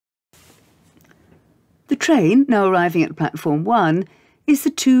The train, now arriving at platform 1, is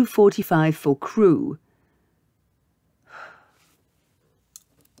the 2:45 for Crewe.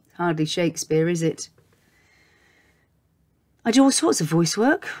 Hardly Shakespeare, is it? I do all sorts of voice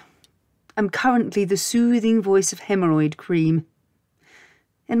work. I'm currently the soothing voice of hemorrhoid cream.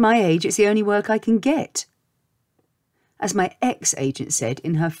 In my age, it's the only work I can get. As my ex-agent said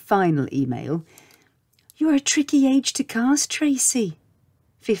in her final email, "You're a tricky age to cast, Tracy.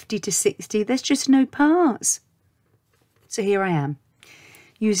 50 to 60, there's just no parts." So here I am,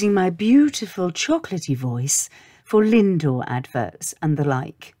 using my beautiful chocolatey voice for Lindor adverts and the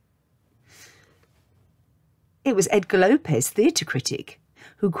like. It was Edgar Lopez, theatre critic,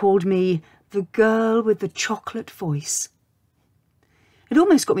 who called me the girl with the chocolate voice. It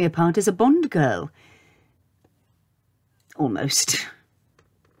almost got me a part as a Bond girl. Almost.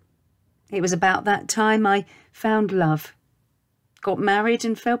 It was about that time I found love, got married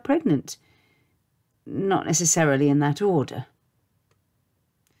and fell pregnant. Not necessarily in that order.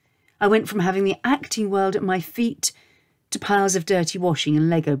 I went from having the acting world at my feet to piles of dirty washing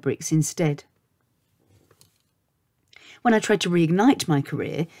and Lego bricks instead. When I tried to reignite my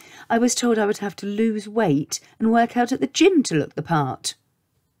career, I was told I would have to lose weight and work out at the gym to look the part.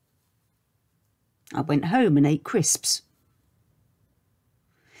 I went home and ate crisps.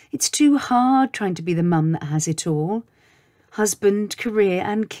 It's too hard trying to be the mum that has it all. Husband, career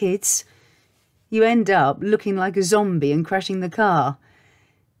and kids. You end up looking like a zombie and crashing the car.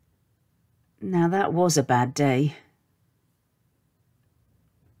 Now that was a bad day.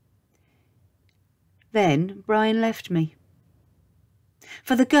 Then Brian left me.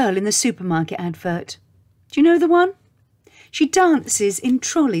 For the girl in the supermarket advert. Do you know the one? She dances in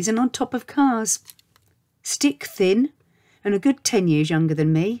trolleys and on top of cars. Stick thin and a good 10 years younger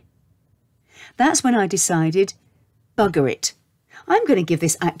than me. That's when I decided, bugger it. I'm going to give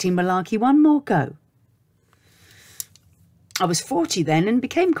this acting malarkey one more go. I was 40 then and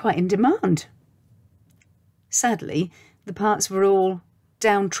became quite in demand. Sadly, the parts were all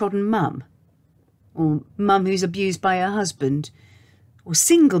downtrodden mum, or mum who's abused by her husband, or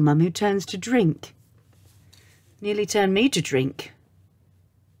single mum who turns to drink. Nearly turned me to drink.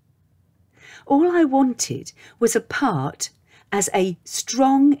 All I wanted was a part as a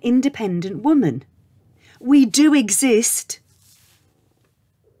strong, independent woman. We do exist.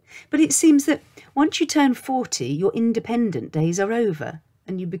 But it seems that once you turn 40, your independent days are over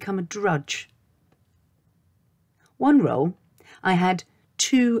and you become a drudge. One role, I had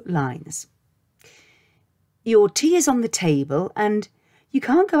 2 lines. Your tea is on the table and you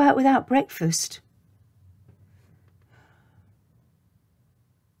can't go out without breakfast.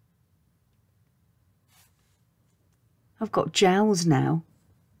 I've got jowls now.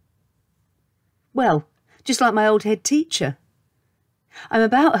 Well, just like my old head teacher. I'm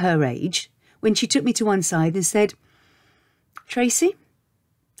about her age when she took me to one side and said, "Tracy,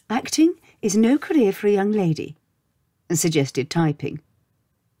 acting is no career for a young lady," and suggested typing.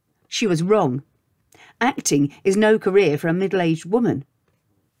 She was wrong. Acting is no career for a middle-aged woman.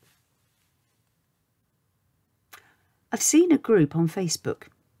 I've seen a group on Facebook.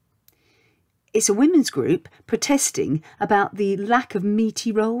 It's a women's group protesting about the lack of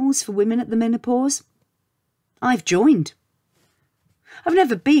meaty roles for women at the menopause. I've joined. I've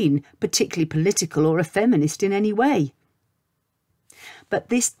never been particularly political or a feminist in any way. But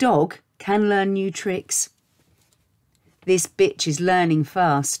this dog can learn new tricks. This bitch is learning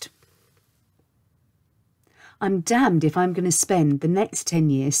fast. I'm damned if I'm going to spend the next 10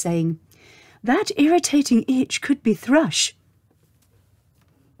 years saying, "That irritating itch could be thrush."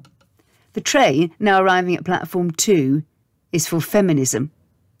 The train, now arriving at platform 2, is for feminism.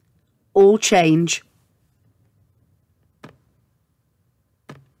 All change.